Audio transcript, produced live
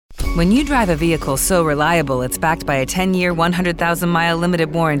When you drive a vehicle so reliable it's backed by a 10-year, 100,000-mile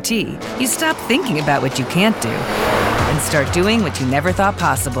limited warranty, you stop thinking about what you can't do and start doing what you never thought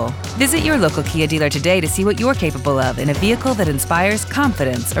possible. Visit your local Kia dealer today to see what you're capable of in a vehicle that inspires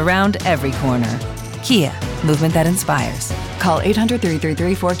confidence around every corner. Kia, movement that inspires. Call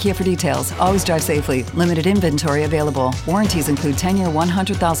 800-333-4KIA for details. Always drive safely. Limited inventory available. Warranties include 10-year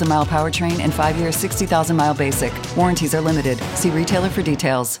 100,000-mile powertrain and 5-year 60,000-mile basic. Warranties are limited. See retailer for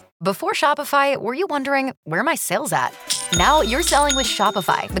details. Before Shopify, were you wondering, where are my sales at? Now you're selling with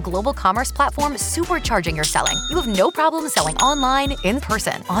Shopify, the global commerce platform supercharging your selling. You have no problem selling online, in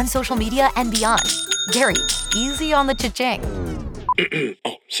person, on social media, and beyond. Gary, easy on the cha-ching.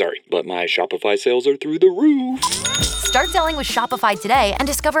 Oh, sorry, but my Shopify sales are through the roof. Start selling with Shopify today and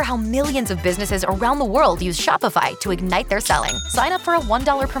discover how millions of businesses around the world use Shopify to ignite their selling. Sign up for a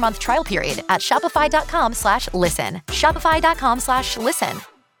 $1 per month trial period at shopify.com/listen. Shopify.com/listen.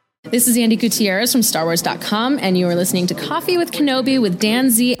 This is Andy Gutierrez from StarWars.com, and you are listening to Coffee with Kenobi with Dan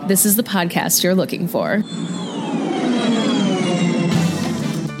Z. This is the podcast you're looking for.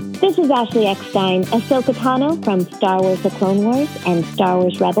 This is Ashley Eckstein, Ahsoka Tano from Star Wars The Clone Wars and Star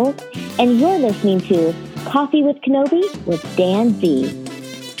Wars Rebels, and you're listening to Coffee with Kenobi with Dan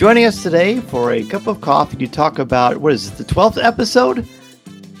Z. Joining us today for a cup of coffee to talk about, what is it, the 12th episode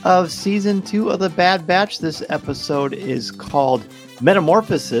of Season 2 of The Bad Batch. This episode is called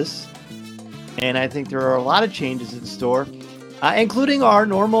Metamorphosis, and I think there are a lot of changes in store, including our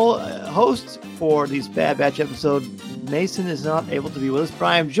normal host for these Bad Batch episodes. Mason is not able to be with us, but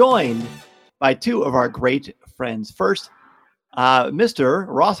I am joined by two of our great friends. First, Mr.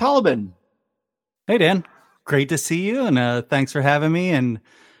 Ross Hollowman. Hey, Dan. Great to see you, and thanks for having me. And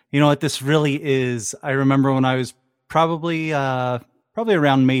you know what this really is? I remember when I was probably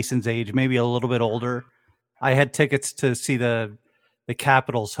around Mason's age, maybe a little bit older. I had tickets to see the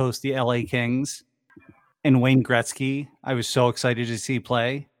Capitals host the LA Kings, and Wayne Gretzky. I was so excited to see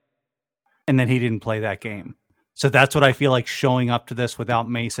play, and then he didn't play that game. So that's what I feel like showing up to this without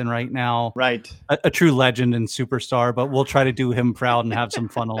Mason right now. Right. A true legend and superstar, but we'll try to do him proud and have some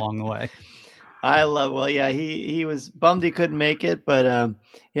fun along the way. He was bummed he couldn't make it, but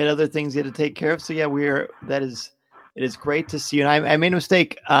he had other things he had to take care of. So yeah, it is great to see you. And I made a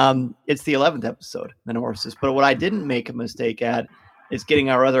mistake. It's the 11th episode, Metamorphosis. But what I didn't make a mistake at is getting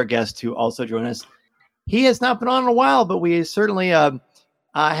our other guest to also join us. He has not been on in a while, but we certainly have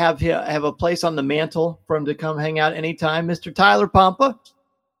a place on the mantle for him to come hang out anytime. Mr. Tyler Pompa.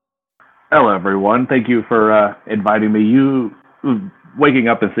 Hello, everyone. Thank you for inviting me. You waking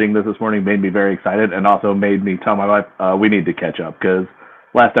up and seeing this morning made me very excited, and also made me tell my wife we need to catch up, because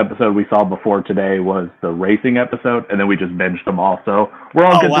last episode we saw before today was the racing episode, and then we just binged them all. So we're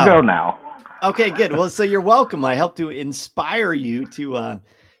all good to go now. Okay, good. Well, so you're welcome. I helped to inspire you to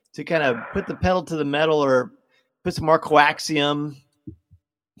kind of put the pedal to the metal, or put some more coaxium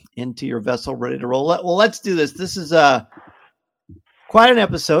into your vessel, ready to roll. Well, let's do this. This is quite an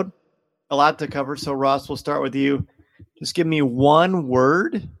episode, a lot to cover. So Ross, we'll start with you. Just give me one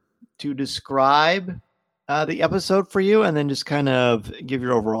word to describe the episode for you, and then just kind of give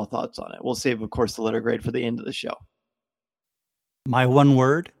your overall thoughts on it. We'll save, of course, the letter grade for the end of the show. My one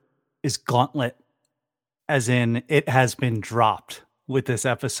word is gauntlet, as in it has been dropped with this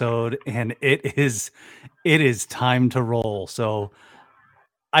episode, and it is time to roll. So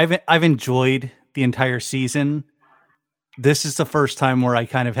I've enjoyed the entire season. This is the first time where I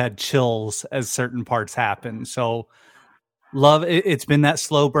kind of had chills as certain parts happen. So love it. It's been that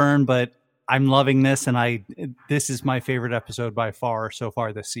slow burn, but I'm loving this, and this is my favorite episode by far so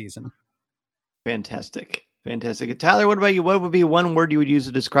far this season. Fantastic. Tyler, what about you? What would be one word you would use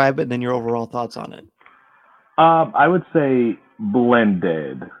to describe it, and then your overall thoughts on it? I would say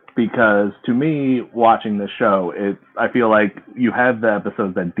blended, because to me, watching the show, I feel like you have the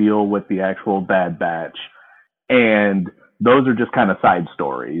episodes that deal with the actual Bad Batch, and those are just kind of side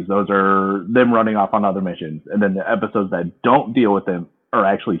stories. Those are them running off on other missions. And then the episodes that don't deal with them are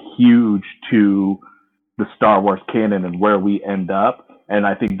actually huge to the Star Wars canon and where we end up. And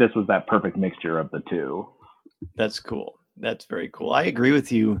I think this was that perfect mixture of the two. That's cool. That's very cool. I agree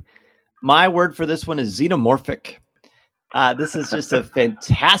with you. My word for this one is xenomorphic. This is just a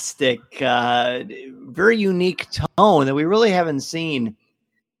fantastic, very unique tone that we really haven't seen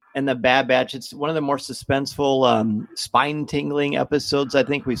in the Bad Batch. It's one of the more suspenseful, spine-tingling episodes I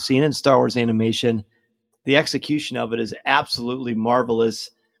think we've seen in Star Wars animation. The execution of it is absolutely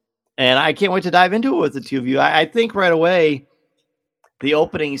marvelous, and I can't wait to dive into it with the two of you. I think right away, the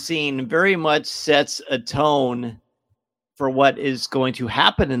opening scene very much sets a tone for what is going to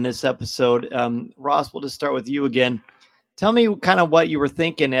happen in this episode. Ross, we'll just start with you again. Tell me kind of what you were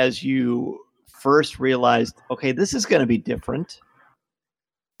thinking as you first realized, okay, this is going to be different.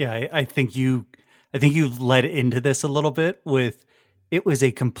 Yeah, I think you led into this a little bit with it was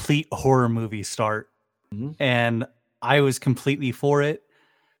a complete horror movie start. Mm-hmm. And I was completely for it.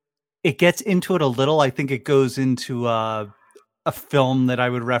 It gets into it a little. I think it goes into a film that I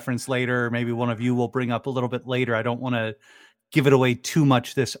would reference later. Maybe one of you will bring up a little bit later. I don't want to give it away too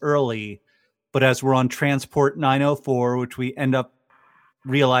much this early. But as we're on Transport 904, which we end up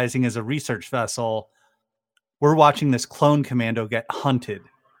realizing is a research vessel, we're watching this clone commando get hunted.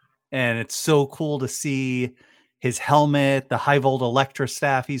 And it's so cool to see his helmet, the high volt Electra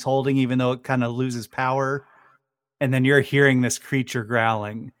staff he's holding, even though it kind of loses power. And then you're hearing this creature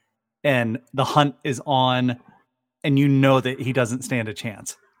growling and the hunt is on and you know that he doesn't stand a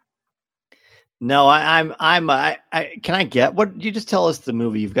chance. No, I can I get what you just tell us the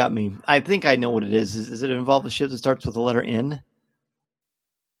movie? You've got me. I think I know what it is. Does it involve a ship that starts with the letter N?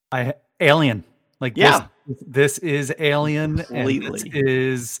 Alien. Like, yeah, this is Alien. Completely. And this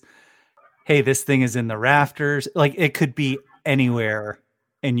is, hey, this thing is in the rafters. Like, it could be anywhere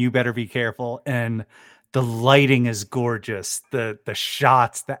and you better be careful. And the lighting is gorgeous. The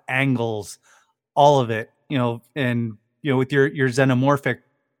shots, the angles, all of it, and with your xenomorphic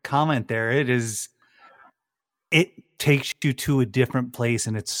comment there, it takes you to a different place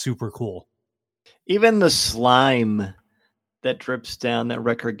and it's super cool. Even the slime that drips down that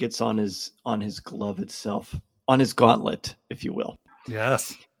Wrecker gets on his glove itself, on his gauntlet, if you will.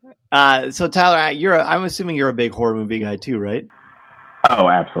 Yes. So Tyler, I'm assuming you're a big horror movie guy too, right? Oh,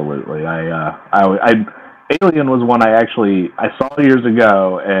 absolutely. Alien was one I saw years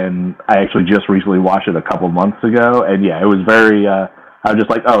ago, and I actually just recently watched it a couple months ago. And yeah, it was very. I was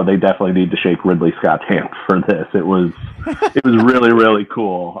just like, oh, they definitely need to shake Ridley Scott's hand for this. It was really, really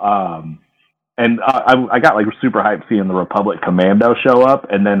cool. And I got like super hyped seeing the Republic Commando show up,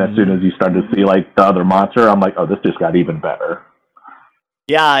 and then as soon as you started to see like the other monster, I'm like, oh, this just got even better.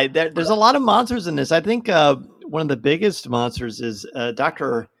 Yeah, there's a lot of monsters in this. I think one of the biggest monsters is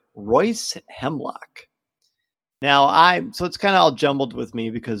Dr. Royce Hemlock. Now, so it's kind of all jumbled with me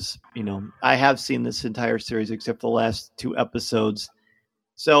because, I have seen this entire series except the last 2 episodes.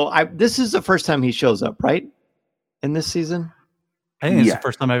 So this is the first time he shows up, right? In this season? I think it's the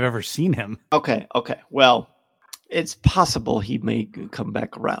first time I've ever seen him. Okay. Well, it's possible he may come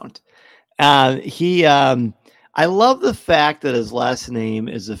back around. I love the fact that his last name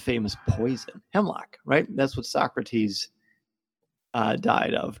is a famous poison, Hemlock, right? That's what Socrates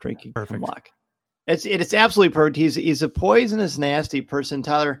died of, drinking hemlock. It's absolutely perfect. He's a poisonous, nasty person.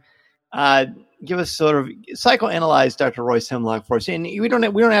 Tyler, give us sort of psychoanalyze Dr. Royce Hemlock for us. And we don't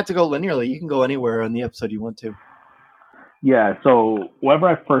have to go linearly. You can go anywhere on the episode you want to. Yeah, so whenever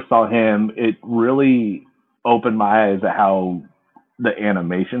I first saw him, it really opened my eyes at how the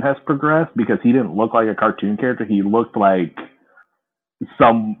animation has progressed, because he didn't look like a cartoon character. He looked like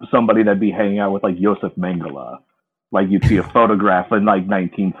somebody that'd be hanging out with like Josef Mengele. Like you'd see a photograph in like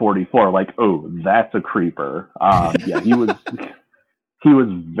 1944, like, oh, that's a creeper. Yeah, he was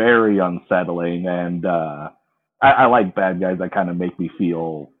very unsettling, and I like bad guys that kind of make me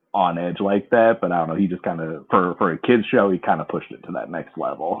feel on edge like that. But I don't know, he just kind of for a kids show, he kind of pushed it to that next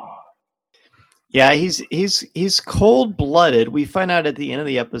level. Yeah, he's cold-blooded. We find out at the end of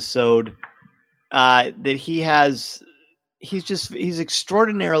the episode that he's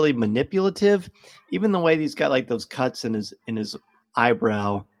extraordinarily manipulative. Even the way he's got like those cuts in his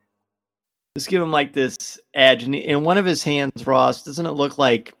eyebrow, just give him like this edge. And in one of his hands, Ross, doesn't it look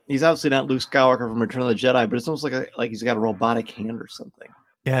like he's obviously not Luke Skywalker from Return of the Jedi, but it's almost like he's got a robotic hand or something.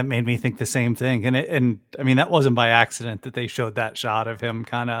 Yeah, it made me think the same thing. And I mean, that wasn't by accident that they showed that shot of him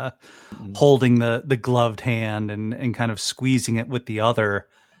kind of holding the gloved hand and kind of squeezing it with the other.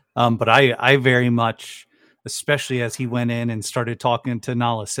 But I very much, especially as he went in and started talking to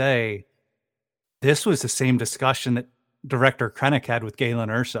Nala Se, this was the same discussion that director Krennic had with Galen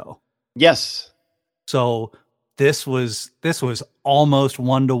Erso. Yes. So this was almost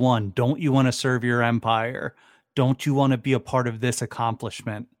 1-to-1. Don't you want to serve your empire? Don't you want to be a part of this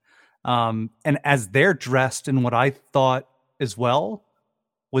accomplishment? And as they're dressed in what I thought as well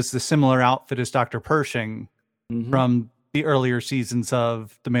was the similar outfit as Dr. Pershing from the earlier seasons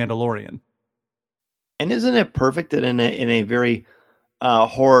of The Mandalorian. And isn't it perfect that in a very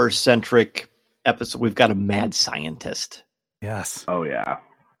horror-centric episode, we've got a mad scientist? Yes. Oh yeah,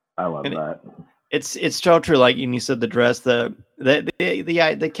 I love that. It's so true. Like you said, the dress,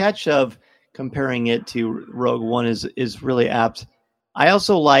 the catch of comparing it to Rogue One is really apt. I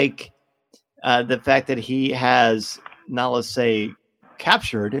also like the fact that he has Nala Se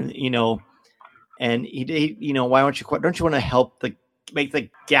captured, and And he why don't you want to help make the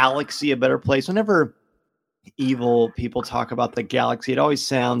galaxy a better place? Whenever evil people talk about the galaxy, it always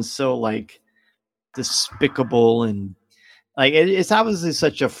sounds so like despicable and like it's obviously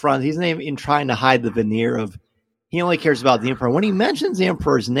such a front. He's not even trying to hide the veneer of he only cares about the Emperor. When he mentions the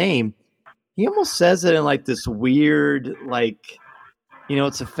Emperor's name, he almost says it in like this weird, like,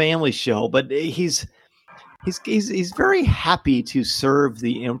 it's a family show, but he's very happy to serve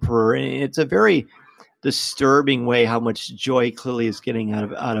the Emperor, and it's a very disturbing way how much joy clearly is getting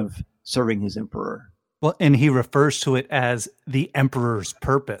out of serving his Emperor. Well, and he refers to it as the Emperor's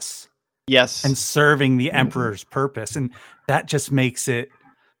purpose. Yes. And serving the Emperor's purpose. And that just makes it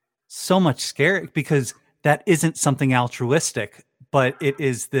so much scary because that isn't something altruistic, but it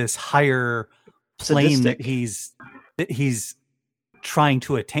is this higher plane that he's trying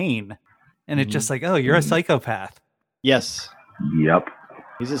to attain. And it's just like, oh, you're a psychopath. Yes. Yep.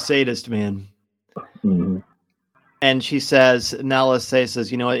 He's a sadist, man. Mm-hmm. And she says, Nala says,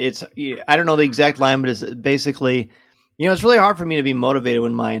 it's, I don't know the exact line, but it's basically, it's really hard for me to be motivated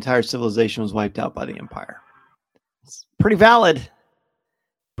when my entire civilization was wiped out by the Empire. It's pretty valid.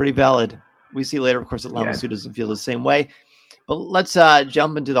 Pretty valid. We see later, of course, that Lama Su doesn't feel the same way. But let's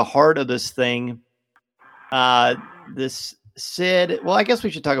jump into the heart of this thing. This Sid. Well, I guess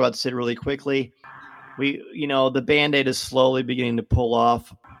we should talk about Sid really quickly. The Band-Aid is slowly beginning to pull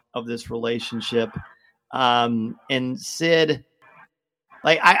off of this relationship. And Sid,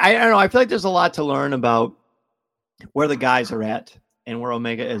 like, I don't know. I feel like there's a lot to learn about where the guys are at and where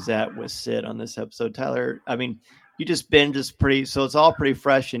Omega is at with Sid on this episode. Tyler, I mean, you just been so it's all pretty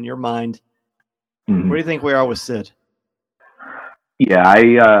fresh in your mind. Mm-hmm. Where do you think we are with Sid?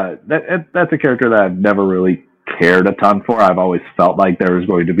 Yeah, that's a character that I've never really cared a ton for. I've always felt like there was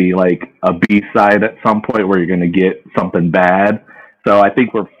going to be like a B-side at some point where you're going to get something bad. So I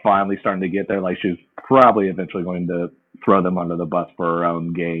think we're finally starting to get there. Like she's probably eventually going to throw them under the bus for her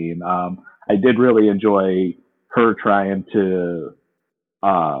own gain. I did really enjoy her trying to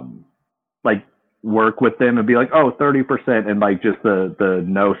like work with them and be like, 30%, and like just the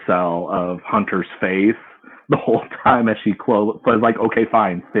no sell of Hunter's face the whole time as she was like, okay,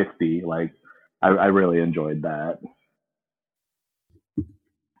 fine, 50. Like I really enjoyed that.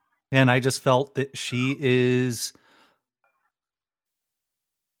 And I just felt that she is.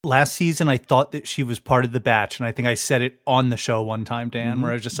 Last season, I thought that she was part of the batch, and I think I said it on the show one time, Dan,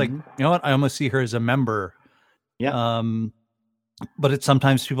 where I was just like, you know what? I almost see her as a member. Yeah. But it's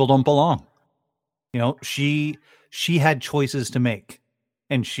sometimes people don't belong. She had choices to make,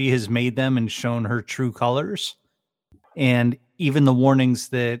 and she has made them and shown her true colors. And even the warnings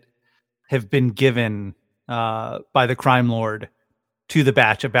that have been given by the crime lord to the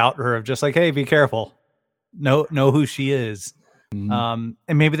batch about her of just like, hey, be careful. Know who she is. And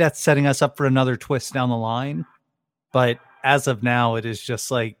maybe that's setting us up for another twist down the line. But as of now, it is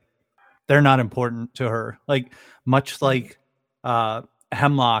just like, they're not important to her. Like, much like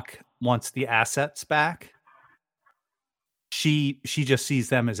Hemlock wants the assets back, she just sees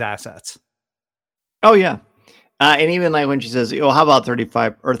them as assets. Oh, yeah. And even like when she says, how about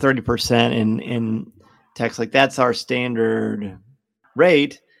 35 or 30% in text, like that's our standard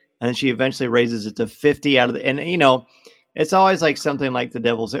rate. And then she eventually raises it to 50 out of the, and it's always like something like the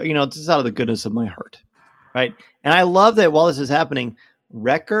devil's, it's just out of the goodness of my heart. Right. And I love that while this is happening,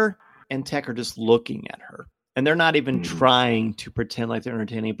 Wrecker and Tech are just looking at her and they're not even trying to pretend like they're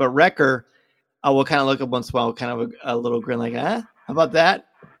entertaining. But Wrecker will kind of look up once in a while, kind of a little grin like, how about that?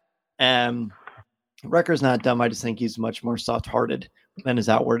 Wrecker's not dumb. I just think he's much more soft-hearted than his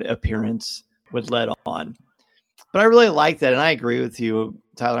outward appearance would let on. But I really like that, and I agree with you,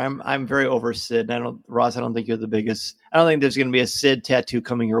 Tyler. I'm very over Sid. And Ross, I don't think you're the biggest. I don't think there's going to be a Sid tattoo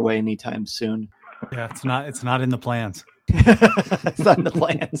coming your way anytime soon. Yeah, it's not in the plans. It's not in the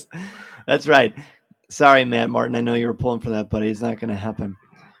plans. That's right. Sorry, Matt Martin. I know you were pulling for that, buddy. It's not going to happen.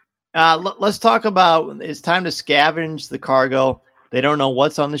 Let's talk about, it's time to scavenge the cargo. They don't know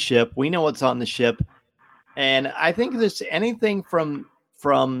what's on the ship. We know what's on the ship. And I think if there's anything from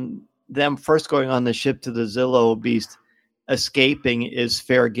them first going on the ship to the Zillow Beast escaping is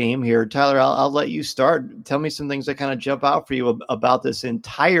fair game here. Tyler, I'll let you start. Tell me some things that kind of jump out for you about this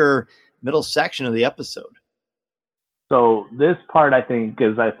entire middle section of the episode. So this part, I think,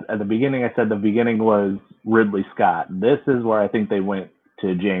 is at the beginning, I said the beginning was Ridley Scott. This is where I think they went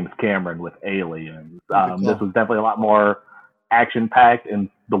to James Cameron with Aliens. This was definitely a lot more action-packed in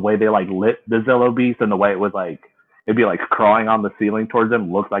the way they like lit the Zillow Beast and the way it was like, it'd be like crawling on the ceiling towards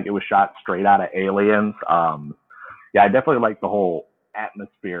them. Looked like it was shot straight out of Aliens. Yeah, I definitely like the whole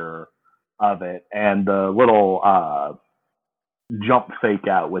atmosphere of it. And the little jump fake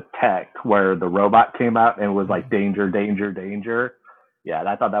out with Tech where the robot came out and was like danger, danger, danger. Yeah,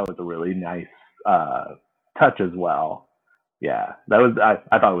 I thought that was a really nice touch as well. Yeah, that was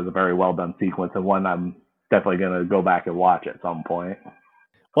I thought it was a very well done sequence, and one I'm definitely gonna go back and watch at some point.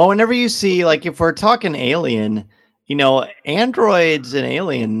 Well, whenever you see, like, if we're talking Alien, you know, androids in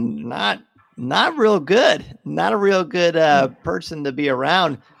Alien, not real good, not a real good person to be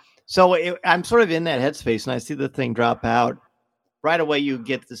around. So I'm sort of in that headspace, and I see the thing drop out. Right away, you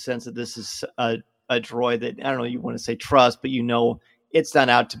get the sense that this is a droid that, I don't know, you want to say trust, but you know it's not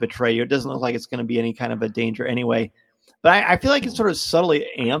out to betray you. It doesn't look like it's going to be any kind of a danger anyway. But I feel like it sort of subtly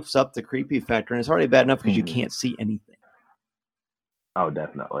amps up the creepy factor, and it's already bad enough because you can't see anything. Oh,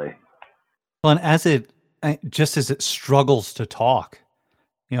 definitely. Well, and as it struggles to talk,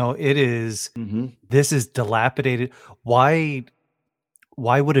 you know, it is, this is dilapidated. Why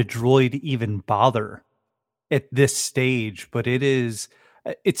would a droid even bother at this stage? But it's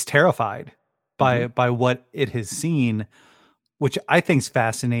terrified by what it has seen, which I think is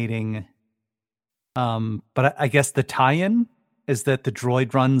fascinating. But I guess the tie-in is that the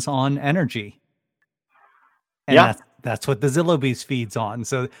droid runs on energy. And that's what the Zillo Beast feeds on.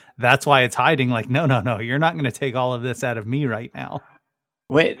 So that's why it's hiding, like, no, you're not going to take all of this out of me right now.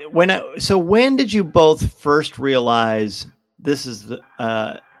 So when did you both first realize this is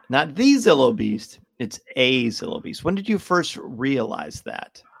not the Zillo Beast, it's a Zillo Beast? When did you first realize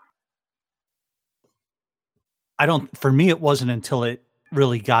that? For me, it wasn't until it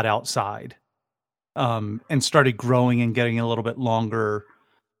really got outside, and started growing and getting a little bit longer,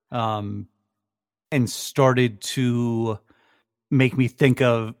 and started to make me think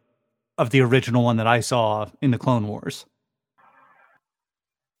of the original one that I saw in the Clone Wars.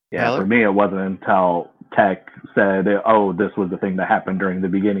 Yeah, Tyler? For me, it wasn't until Tech said, "Oh, this was the thing that happened during the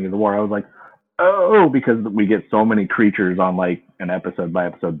beginning of the war." I was like, "Oh," because we get so many creatures on like an episode by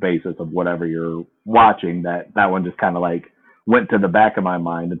episode basis of whatever you're watching that one just kind of like went to the back of my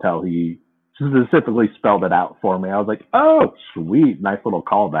mind until he specifically spelled it out for me. I was like, "Oh, sweet, nice little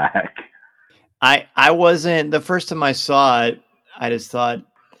callback." I wasn't, the first time I saw it, I just thought,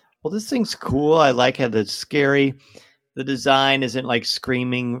 well, this thing's cool. I like how it's scary. The design isn't like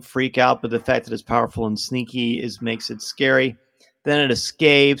screaming freak out, but the fact that it's powerful and sneaky makes it scary. Then it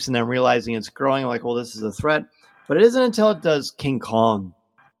escapes, and I'm realizing it's growing. I'm like, well, this is a threat. But it isn't until it does King Kong,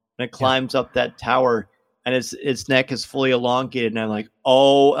 and it climbs up that tower, and its neck is fully elongated, and I'm like,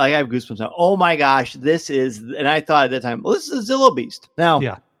 oh, I have goosebumps now. Oh my gosh, this is, and I thought at that time, well, this is a Zillo Beast. Now,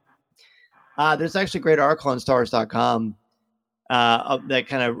 there's actually a great article on StarWars.com that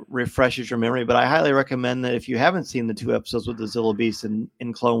kind of refreshes your memory, but I highly recommend that if you haven't seen the 2 episodes with the Zillo Beast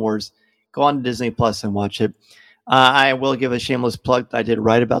in Clone Wars, go on to Disney Plus and watch it. I will give a shameless plug that I did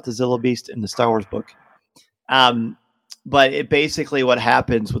write about the Zillo Beast in the Star Wars book. But it basically, what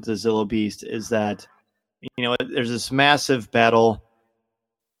happens with the Zillo Beast is that, you know, there's this massive battle,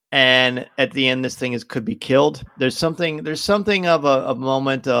 and at the end, this thing could be killed. There's something of a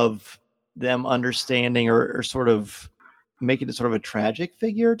moment of them understanding or sort of making it sort of a tragic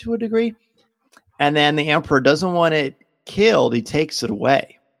figure to a degree. And then the Emperor doesn't want it killed. He takes it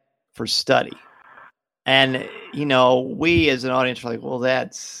away for study. And, you know, we as an audience are like, well,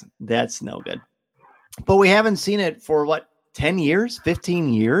 that's no good. But we haven't seen it for 10 years,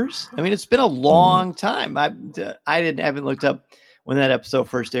 15 years? I mean, it's been a long time. I haven't looked up when that episode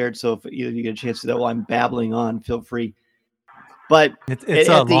first aired. So if either you get a chance to do that while I'm babbling on, feel free. But it's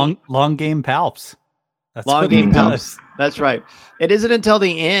a long game palps. That's long game palps. That's right. It isn't until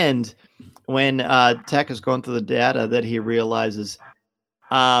the end when Tech is going through the data that he realizes,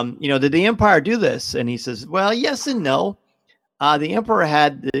 did the Empire do this? And he says, well, yes and no. The Emperor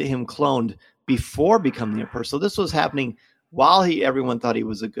had him cloned before becoming the Emperor. So this was happening while everyone thought he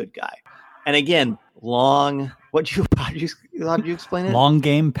was a good guy. And again, how did you explain it? Long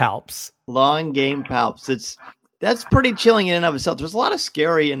game palps. Long game palps. That's pretty chilling in and of itself. There's a lot of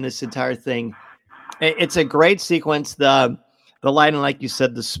scary in this entire thing. It's a great sequence. The light and, like you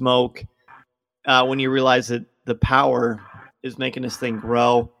said, the smoke, when you realize that the power is making this thing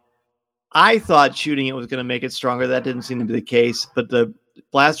grow. I thought shooting it was going to make it stronger. That didn't seem to be the case, but the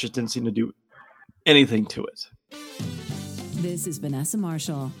blasters didn't seem to do anything to it. This is Vanessa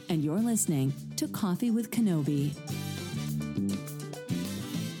Marshall, and you're listening to Coffee with Kenobi.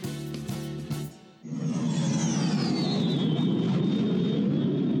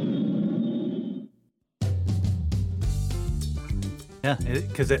 Yeah,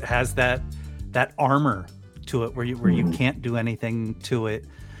 because it has that armor to it where you can't do anything to it.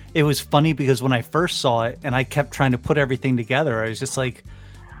 It was funny because when I first saw it and I kept trying to put everything together, I was just like,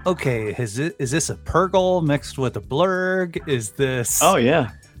 okay, is this a Purgle mixed with a Blurg? Is this? Oh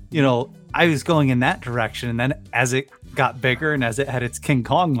yeah. I was going in that direction, and then as it got bigger and as it had its King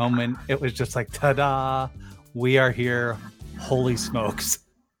Kong moment, it was just like, ta-da! We are here. Holy smokes!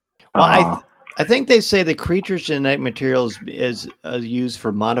 Well, I think they say the creature's genetic materials is used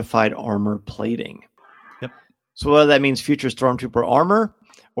for modified armor plating. Yep. So whether that means future Stormtrooper armor,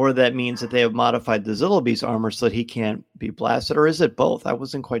 or that means that they have modified the Zillobeast armor so that he can't be blasted, or is it both? I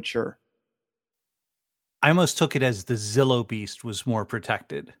wasn't quite sure. I almost took it as the Zillobeast was more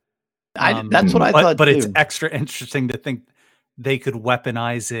protected. That's what I thought. But too. it's extra interesting to think they could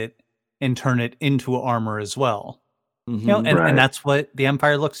weaponize it and turn it into armor as well. Mm-hmm. And that's what the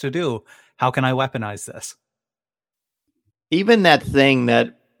Empire looks to do. How can I weaponize this? Even that thing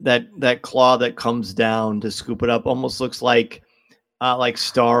that claw that comes down to scoop it up almost looks like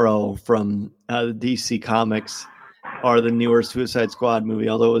Starro from the DC Comics or the newer Suicide Squad movie,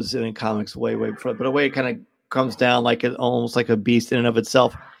 although it was in the comics way before. But the way it kind of comes down almost like a beast in and of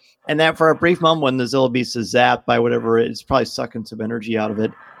itself. And that for a brief moment when the Zillobeast is zapped by whatever, it's probably sucking some energy out of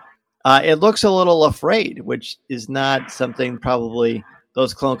it. It looks a little afraid, which is not something probably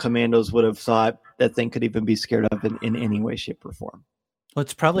those clone commandos would have thought that thing could even be scared of in any way, shape, or form. Well,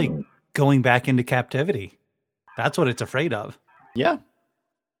 it's probably going back into captivity. That's what it's afraid of. Yeah.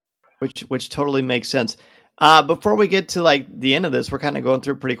 Which totally makes sense. Before we get to the end of this, we're kind of going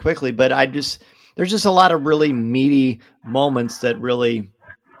through pretty quickly, but there's just a lot of really meaty moments that really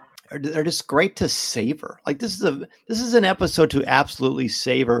are just great to savor. This is an episode to absolutely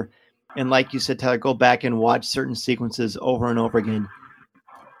savor. And like you said, Tyler, go back and watch certain sequences over and over again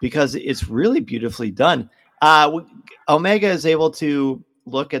because it's really beautifully done. Omega is able to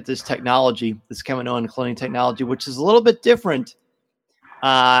look at this technology, this Kaminoan cloning technology, which is a little bit different.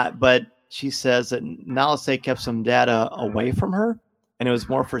 But she says that Nala Se kept some data away from her, and it was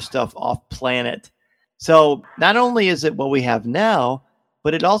more for stuff off planet. So not only is it what we have now,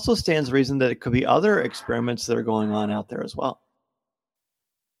 but it also stands to reason that it could be other experiments that are going on out there as well.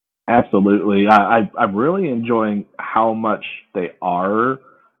 Absolutely. I'm really enjoying how much they are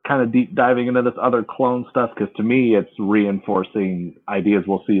kind of deep diving into this other clone stuff, because to me, it's reinforcing ideas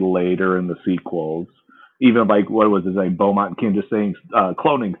we'll see later in the sequels. Even what was his name, Beaumont Kim just saying,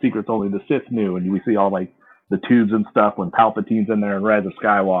 cloning, secrets only the Sith knew, and we see all the tubes and stuff when Palpatine's in there and Rise of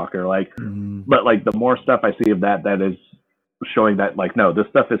Skywalker. But the more stuff I see of that is showing that no, this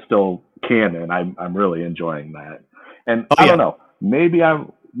stuff is still canon. I'm really enjoying that. And I don't know, maybe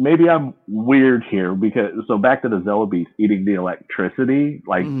I'm weird here because back to the Zillobeast eating the electricity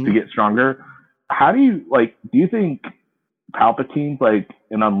to get stronger. How do you think Palpatine's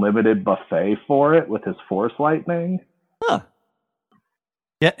an unlimited buffet for it with his Force lightning? Huh.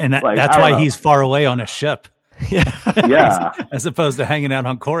 Yeah, and that's why he's far away on a ship. Yeah. As opposed to hanging out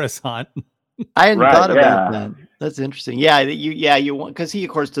on Coruscant. I hadn't thought about that. That's interesting. Yeah, you want, because he of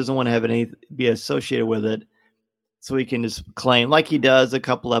course doesn't want to have be associated with it, so he can just claim like he does a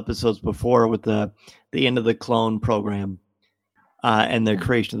couple episodes before with the end of the clone program and the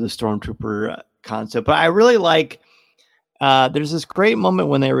creation of the Stormtrooper concept. But I really like. There's this great moment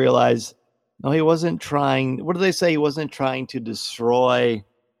when they realize, no, he wasn't trying. What do they say? He wasn't trying to destroy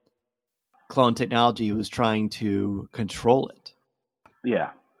clone technology. He was trying to control it.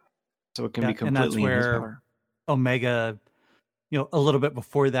 Yeah. So it can be completely and that's where in his power. Omega, a little bit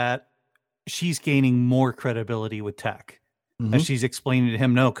before that, she's gaining more credibility with Tech. As she's explaining to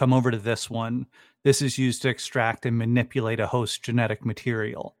him, no, come over to this one. This is used to extract and manipulate a host's genetic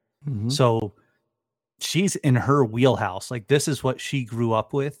material. So she's in her wheelhouse. This is what she grew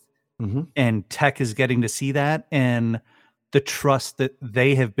up with. And Tech is getting to see that. And the trust that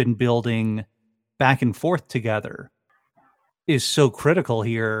they have been building back and forth together is so critical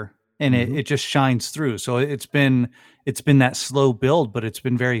here. And it just shines through. So it's been that slow build, but it's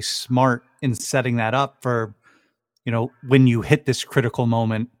been very smart in setting that up for, when you hit this critical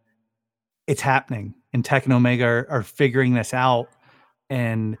moment, it's happening. And Tech and Omega are figuring this out.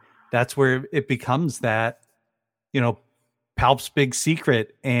 And that's where it becomes that, Palp's big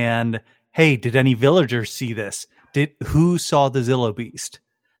secret. And hey, did any villagers see this? Who saw the Zillobeast?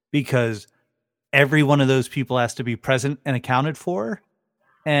 Because every one of those people has to be present and accounted for.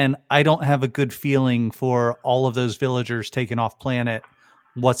 And I don't have a good feeling for all of those villagers taken off planet.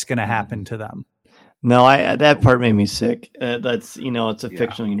 What's going to happen to them? No, that part made me sick. That's it's a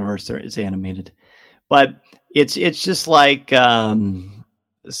fictional universe. It's animated, but it's just like some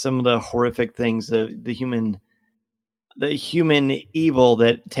of the horrific things, the human evil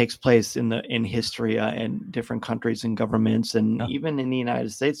that takes place in history in different countries and governments, and even in the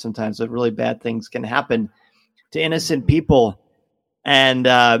United States. Sometimes that really bad things can happen to innocent people. And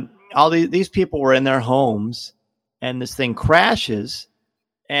all these people were in their homes, and this thing crashes.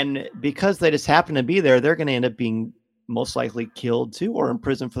 And because they just happen to be there, they're going to end up being most likely killed too, or in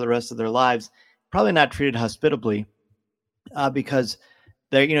prison for the rest of their lives. Probably not treated hospitably, because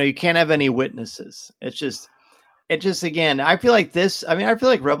they, you can't have any witnesses. It just again, I feel like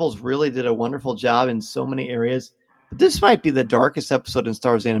Rebels really did a wonderful job in so many areas. But this might be the darkest episode in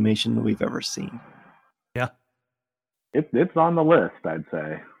Star Wars animation that we've ever seen. Yeah. It's on the list, I'd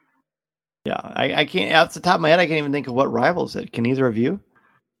say. Yeah, I can't, off the top of my head, I can't even think of what rivals it. Can either of you?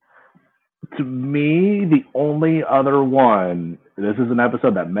 To me, the only other one, this is an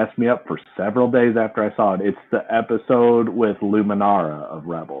episode that messed me up for several days after I saw it. It's the episode with Luminara of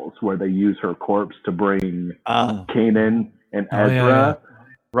Rebels, where they use her corpse to bring Kanan and Ezra. Yeah.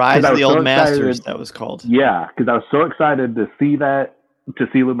 Rise of the Old Masters, that was called. Yeah, because I was so excited to see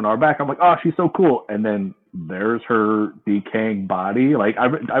Luminara back. I'm like, oh, she's so cool. And then there's her decaying body. Like, I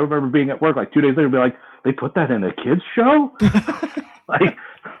remember being at work like 2 days later and be like, they put that in a kid's show? Like,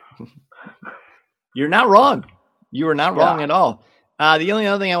 you're not wrong. You are not wrong at all. The only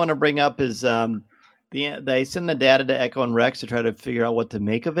other thing I want to bring up is they send the data to Echo and Rex to try to figure out what to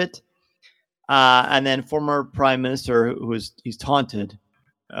make of it. And then former Prime Minister, he's taunted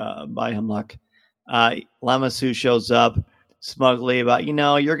by Hemlock, Lama Su shows up smugly about,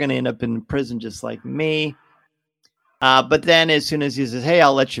 you're going to end up in prison just like me. But then as soon as he says, hey,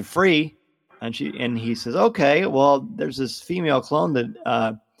 I'll let you free. And he says, okay, well, there's this female clone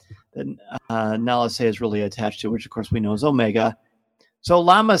that Nala Se is really attached to, which of course we know is Omega. So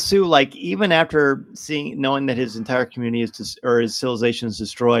Lama Su, like, even after knowing that his entire community his civilization is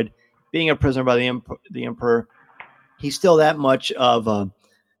destroyed, being a prisoner by the Emperor, he's still that much of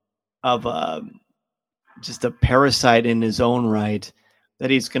just a parasite in his own right that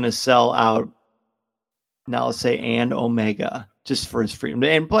he's going to sell out Nala Se and Omega just for his freedom.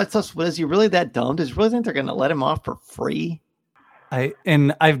 And plus, is he really that dumb? Does he really think they're going to let him off for free?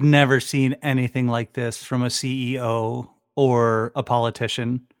 I've never seen anything like this from a CEO or a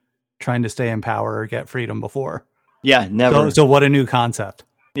politician trying to stay in power or get freedom before. Yeah, never. So what a new concept.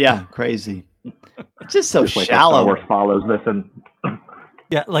 Yeah, crazy. It's just so shallow. Star Wars follows this, and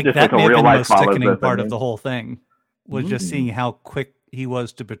yeah, like that may have been the most sickening part of the whole thing was just seeing how quick he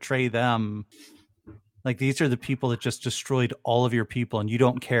was to betray them. Like, these are the people that just destroyed all of your people, and you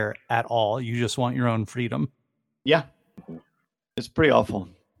don't care at all. You just want your own freedom. Yeah. It's pretty awful.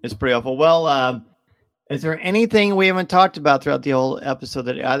 Well, is there anything we haven't talked about throughout the whole episode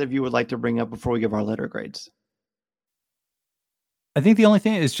that either of you would like to bring up before we give our letter grades? I think the only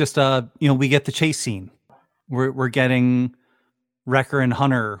thing is just, we get the chase scene. We're getting Wrecker and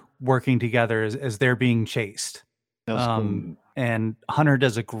Hunter working together as they're being chased. Cool. And Hunter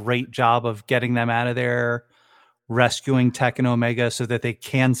does a great job of getting them out of there, rescuing Tech and Omega so that they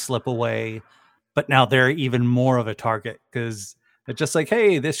can slip away. But now they're even more of a target because it's just like,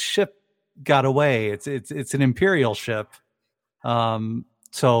 hey, this ship got away. It's an Imperial ship.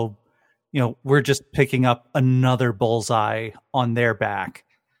 So, we're just picking up another bullseye on their back.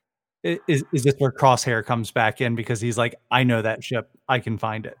 Is this where Crosshair comes back in because he's like, I know that ship. I can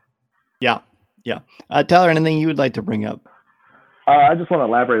find it. Yeah. Tyler, anything you would like to bring up? I just want to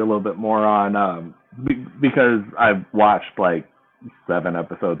elaborate a little bit more on, because I've watched like 7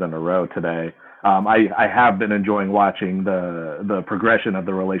 episodes in a row today. I have been enjoying watching the progression of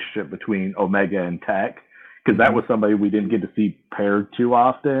the relationship between Omega and Tech, because that was somebody we didn't get to see paired too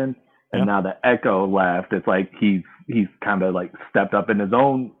often. And now that Echo left, it's like he's kind of like stepped up in his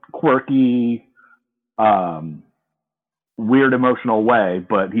own quirky, weird emotional way,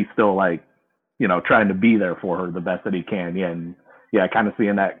 but he's still like, trying to be there for her the best that he can. Yeah, and kind of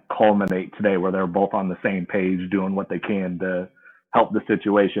seeing that culminate today where they're both on the same page doing what they can to help the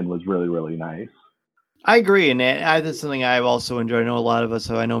situation was really, really nice. I agree, and that's something I've also enjoyed. I know a lot of us,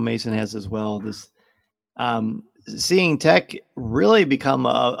 so I know Mason has as well. This seeing Tech really become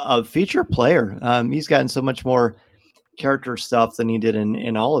a feature player. He's gotten so much more character stuff than he did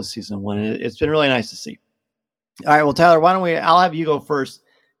in all of season 1. It's been really nice to see. All right, well, Tyler, I'll have you go first.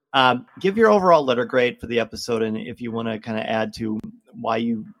 Give your overall letter grade for the episode, and if you want to kind of add to why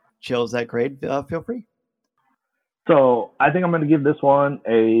you chose that grade, feel free. So I think I'm going to give this one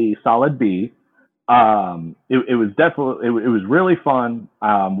a solid B. It was definitely, it was really fun.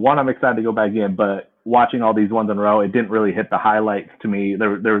 One, I'm excited to go back in, but watching all these ones in a row, it didn't really hit the highlights to me. There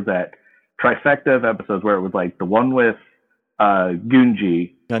was that trifecta of episodes where it was like the one with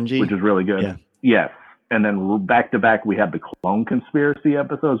Gunji, which is really good. Yeah. Yes. And then back to back, we had the Clone Conspiracy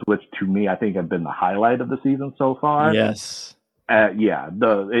episodes, which to me, I think have been the highlight of the season so far. Yes.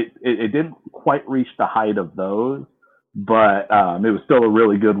 It didn't quite reach the height of those, but it was still a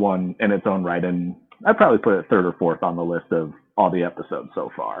really good one in its own right. And I'd probably put it third or fourth on the list of all the episodes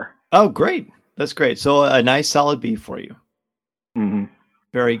so far. Oh, great. That's great. So a nice solid B for you. Mm-hmm.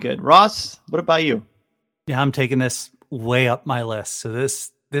 Very good. Ross, what about you? Yeah, I'm taking this way up my list. So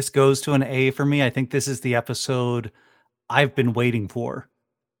this goes to an A for me. I think this is the episode I've been waiting for.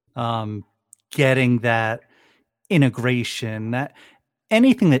 Getting that integration, that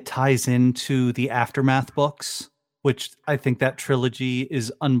anything that ties into the Aftermath books, which I think that trilogy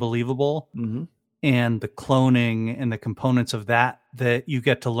is unbelievable. Mm-hmm. And the cloning and the components of that you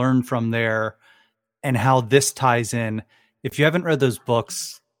get to learn from there and how this ties in. If you haven't read those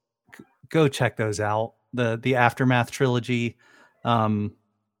books, go check those out. The Aftermath trilogy.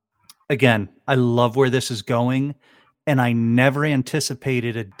 Again, I love where this is going, and I never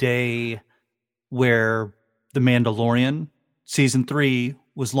anticipated a day where The Mandalorian season 3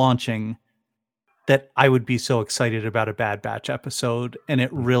 was launching that I would be so excited about a Bad Batch episode, and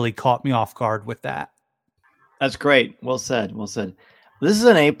it really caught me off guard with that. That's great. Well said. Well said. This is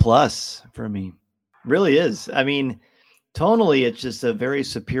an A+ for me. Really is. I mean, tonally, it's just a very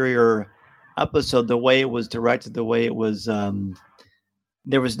superior episode. The way it was directed, the way it was,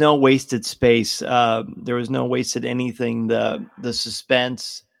 there was no wasted space. There was no wasted anything. The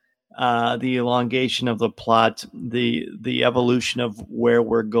suspense, the elongation of the plot, the evolution of where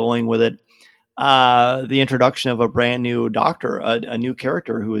we're going with it. The introduction of a brand new doctor, a new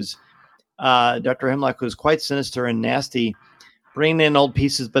character who is Dr. Hemlock, who's quite sinister and nasty, bringing in old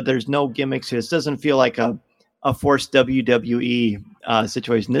pieces, but there's no gimmicks here. This doesn't feel like a forced WWE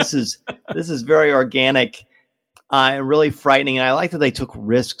situation. This is very organic and really frightening. And I like that they took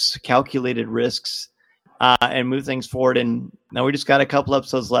risks, calculated risks, and moved things forward. And now we just got a couple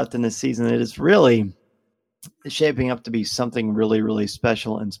episodes left in this season. It is really shaping up to be something really, really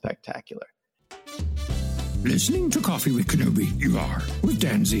special and spectacular. Listening to Coffee with Kenobi, you are, with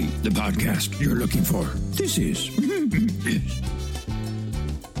Dan Z, the podcast you're looking for. This is... yes.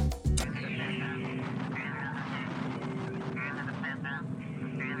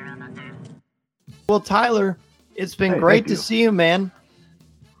 Well, Tyler, it's been great to see you, man.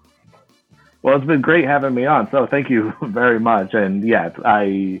 Well, it's been great having me on, so thank you very much. And yes,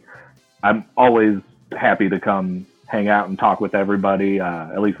 I'm always happy to come hang out and talk with everybody,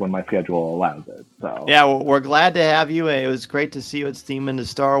 at least when my schedule allows it. So yeah, we're glad to have you. It was great to see you at Steam Into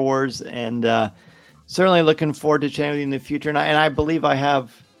Star Wars, and certainly looking forward to chatting with you in the future. And I believe I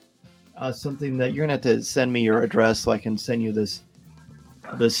have something that you're gonna have to send me your address so I can send you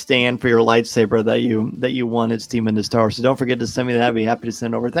the stand for your lightsaber that you won at Steam Into Star Wars. So don't forget to send me that. I'd be happy to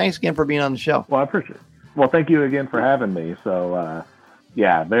send it over. Thanks again for being on the show. Well, I appreciate it. Well, thank you again for having me. So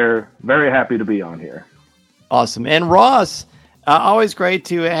yeah, they're very happy to be on here. Awesome. And Ross, always great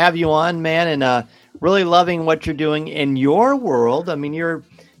to have you on, man, and really loving what you're doing in your world. I mean, you're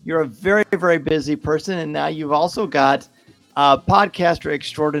a very, very busy person, and now you've also got podcaster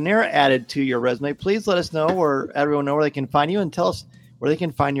extraordinaire added to your resume. Please let us know, or everyone know where they can find you, and tell us where they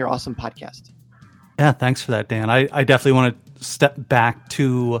can find your awesome podcast. Yeah, thanks for that, Dan. I definitely want to step back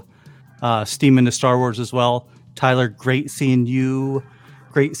to Steam Into Star Wars as well. Tyler, great seeing you.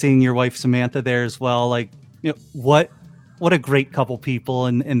 Great seeing your wife, Samantha, there as well. Like, you know, what a great couple people,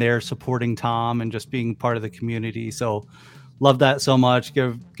 and they're supporting Tom and just being part of the community. So love that so much.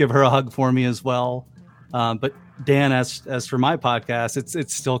 Give her a hug for me as well. But Dan, as for my podcast,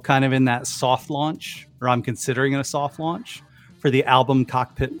 it's still kind of in that soft launch, or I'm considering it a soft launch for the Album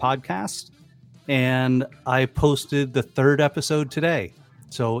Cockpit podcast. And I posted the 3rd episode today.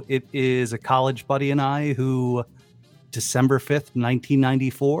 So it is a college buddy and I who December 5th,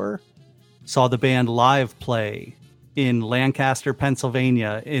 1994, saw the band live play in Lancaster,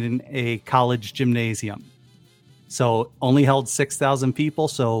 Pennsylvania in a college gymnasium. So only held 6,000 people.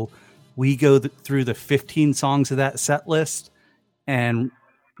 So we go through the 15 songs of that set list and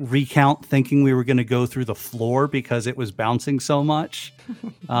recount, thinking we were going to go through the floor because it was bouncing so much.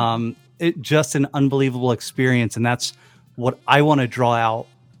 It just an unbelievable experience. And that's what I want to draw out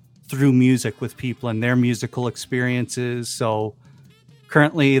through music with people and their musical experiences. So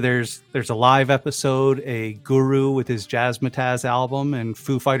currently there's a live episode, a Guru with his Jazzmatazz album, and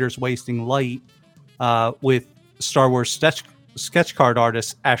Foo Fighters Wasting Light with Star Wars sketch card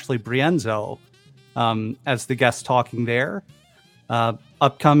artist Ashley Brienzo as the guest talking there.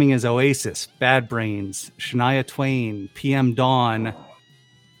 Upcoming is Oasis, Bad Brains, Shania Twain, PM Dawn.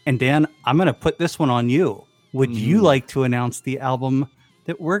 And Dan, I'm going to put this one on you. Would you like to announce the album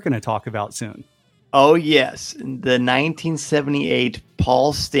that we're going to talk about soon? Oh, yes. The 1978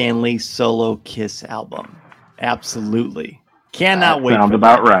 Paul Stanley solo Kiss album. Absolutely. Cannot wait. Sounds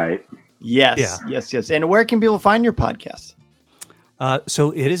about right. Yes. And where can people find your podcast?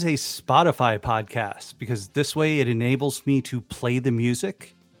 So it is a Spotify podcast because this way it enables me to play the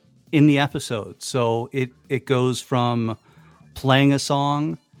music in the episode. So it goes from playing a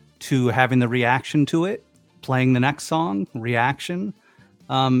song to having the reaction to it, playing the next song, reaction.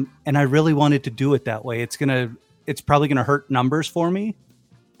 And I really wanted to do it that way. It's probably gonna hurt numbers for me,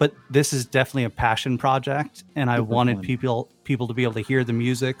 but this is definitely a passion project, and I wanted people to be able to hear the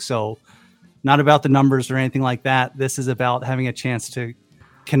music. So not about the numbers or anything like that. This is about having a chance to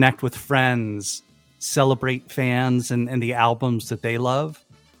connect with friends, celebrate fans and the albums that they love,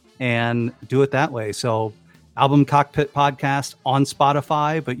 and do it that way. So Album Cockpit Podcast on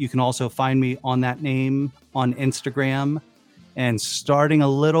Spotify, but you can also find me on that name on Instagram, and starting a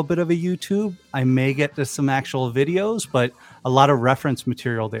little bit of a YouTube. I may get to some actual videos, but a lot of reference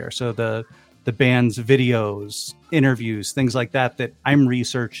material there. So the band's videos, interviews, things like that I'm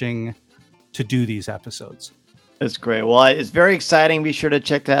researching to do these episodes. That's great. Well, it's very exciting. Be sure to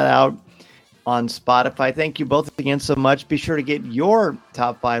check that out on Spotify. Thank you both again so much. Be sure to get your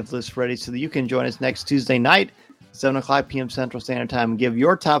top 5 list ready so that you can join us next Tuesday night, 7:00 p.m. Central Standard Time, and give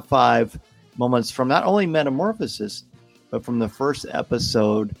your top 5 moments from not only Metamorphosis, but from the first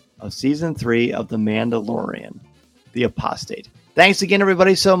episode of season 3 of The Mandalorian, The Apostate. Thanks again,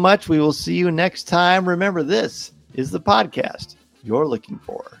 everybody, so much. We will see you next time. Remember, this is the podcast you're looking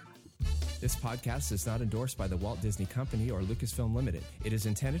for. This podcast is not endorsed by the Walt Disney Company or Lucasfilm Limited. It is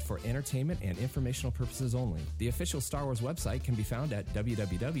intended for entertainment and informational purposes only. The official Star Wars website can be found at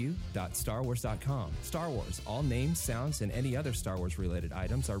www.starwars.com. Star Wars, all names, sounds, and any other Star Wars related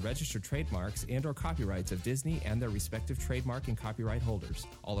items are registered trademarks and or copyrights of Disney and their respective trademark and copyright holders.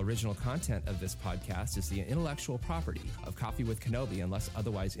 All original content of this podcast is the intellectual property of Coffee with Kenobi unless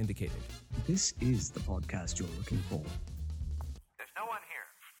otherwise indicated. This is the podcast you're looking for.